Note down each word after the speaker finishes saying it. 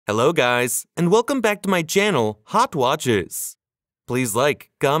Hello guys, and welcome back to my channel, Hot Watches. Please like,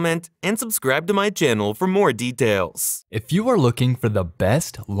 comment, and subscribe to my channel for more details. If you are looking for the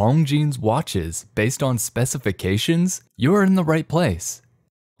best Longines watches based on specifications, you are in the right place.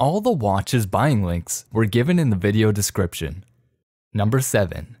 All the watches buying links were given in the video description. Number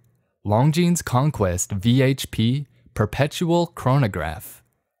 7. Longines Conquest V.H.P. Perpetual Chronograph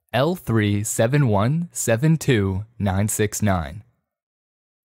L2.816.1.93.2.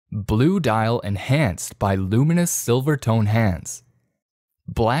 Blue dial enhanced by luminous silver tone hands.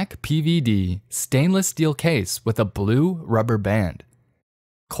 Black PVD stainless steel case with a blue rubber band.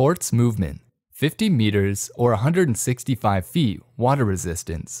 Quartz movement, 50 meters or 165 feet water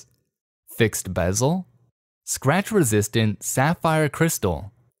resistance. Fixed bezel. Scratch resistant sapphire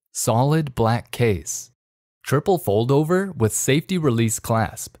crystal, solid black case. Triple fold over with safety release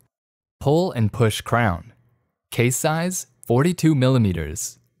clasp. Pull and push crown. Case size 42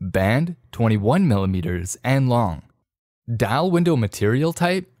 millimeters. Band 21 millimeters and long. Dial window material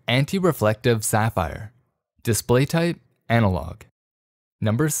type anti-reflective sapphire. Display type analog.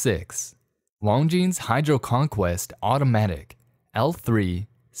 Number 6. Longines HydroConquest Automatic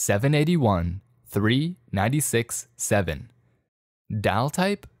L3-781-396-7. Dial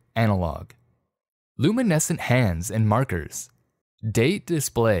type analog. Luminescent hands and markers. Date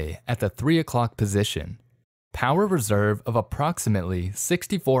display at the 3 o'clock position. Power reserve of approximately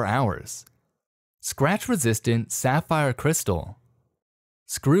 64 hours. Scratch-resistant sapphire crystal.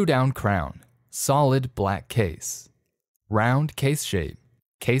 Screw-down crown. Solid black case. Round case shape.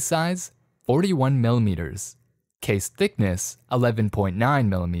 Case size 41 millimeters. Case thickness 11.9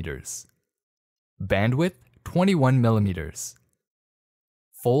 millimeters. Bandwidth 21 millimeters.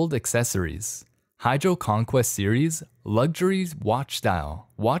 Fold accessories. HydroConquest series luxury watch style.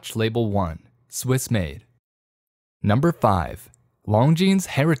 Watch label 1. Swiss made. Number 5. Longines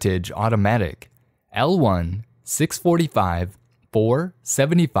Heritage Automatic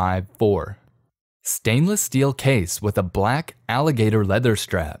L1-645-475-4. Stainless steel case with a black alligator leather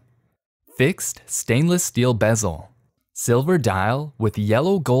strap. Fixed stainless steel bezel. Silver dial with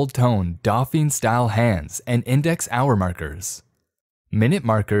yellow gold tone Dauphine style hands and index hour markers. Minute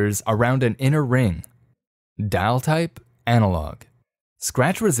markers around an inner ring. Dial type analog.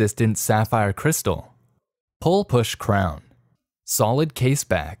 Scratch resistant sapphire crystal. Pull push crown. Solid case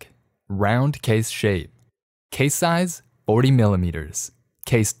back. Round case shape. Case size 40 millimeters.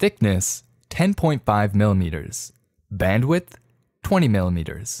 Case thickness 10.5 millimeters. Bandwidth 20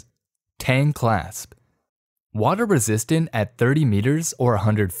 millimeters. Tang clasp. Water resistant at 30 meters or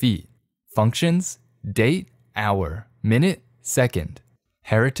 100 feet. Functions date, hour, minute, second.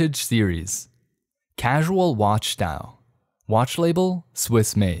 Heritage series. Casual watch style. Watch label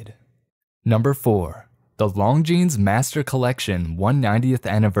Swiss made. Number 4. The Longines Master Collection 190th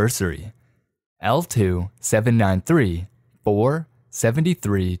Anniversary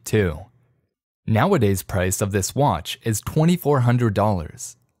L2-793-473-2. Nowadays price of this watch is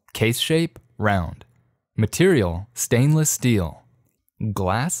 $2,400. Case shape round. Material stainless steel.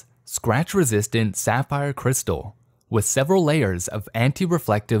 Glass scratch resistant sapphire crystal with several layers of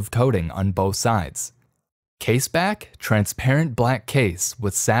anti-reflective coating on both sides. Case back transparent black case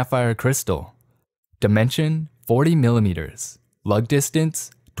with sapphire crystal. Dimension 40 millimeters. Lug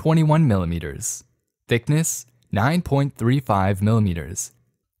distance 21 millimeters. Thickness 9.35 millimeters.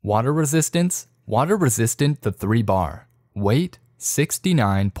 Water resistance resistant to 3 bar. Weight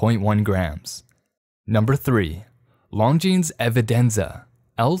 69.1 grams. Number 3. Longines EVIDENZA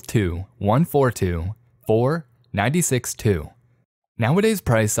L2-142-496.2. Nowadays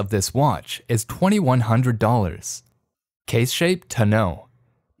price of this watch is $2,100. Case shape tonneau.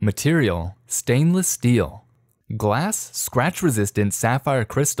 Material stainless steel. Glass scratch-resistant sapphire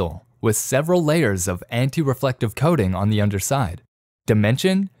crystal with several layers of anti-reflective coating on the underside.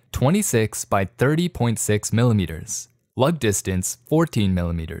 Dimension 26 by 30.6 millimeters. Lug distance 14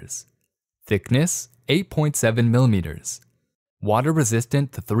 millimeters. Thickness 8.7 millimeters. Water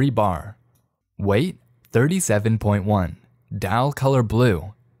resistant to 3 bar. Weight 37.1. Dial color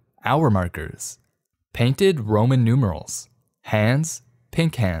blue. Hour markers. Painted Roman numerals. Hands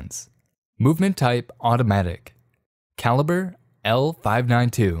pink hands. Movement type automatic. Caliber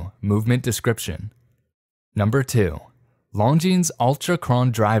L592. Movement description. Number 2. Longines Ultra-Chron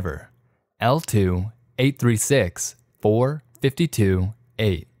driver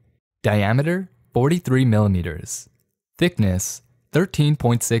L2-836-452-8. Diameter 43 millimeters. Thickness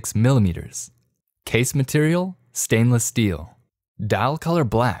 13.6 millimeters. Case material stainless steel. Dial color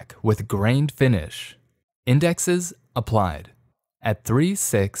black with grained finish. Indexes applied. At 3,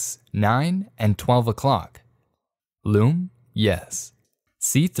 6, 9, and 12 o'clock. Lume? Yes.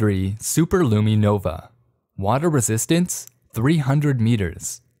 C3 Super Lumi Nova. Water resistance 300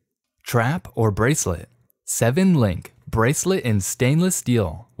 meters. Trap or bracelet. 7-link bracelet in stainless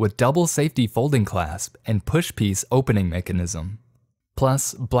steel with double safety folding clasp and push piece opening mechanism.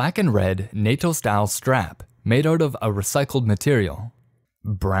 Plus black and red NATO style strap made out of a recycled material.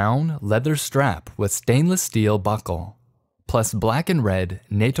 Brown leather strap with stainless steel buckle. Plus black and red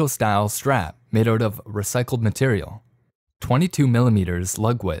NATO style strap made out of recycled material. 22mm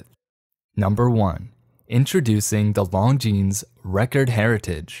lug width. Number 1. Introducing the Longines Record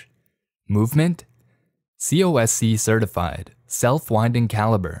Heritage. Movement: COSC certified, self-winding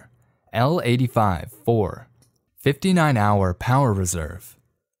caliber, L85-4, 59-hour power reserve.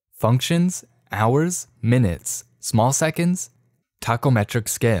 Functions: hours, minutes, small seconds, tachometric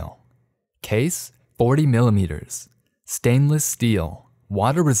scale. Case: 40mm, stainless steel,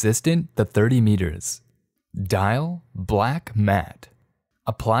 water resistant to 30 meters. Dial: black matte.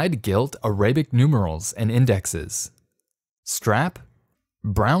 Applied gilt Arabic numerals and indexes. Strap: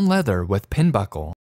 brown leather with pin buckle,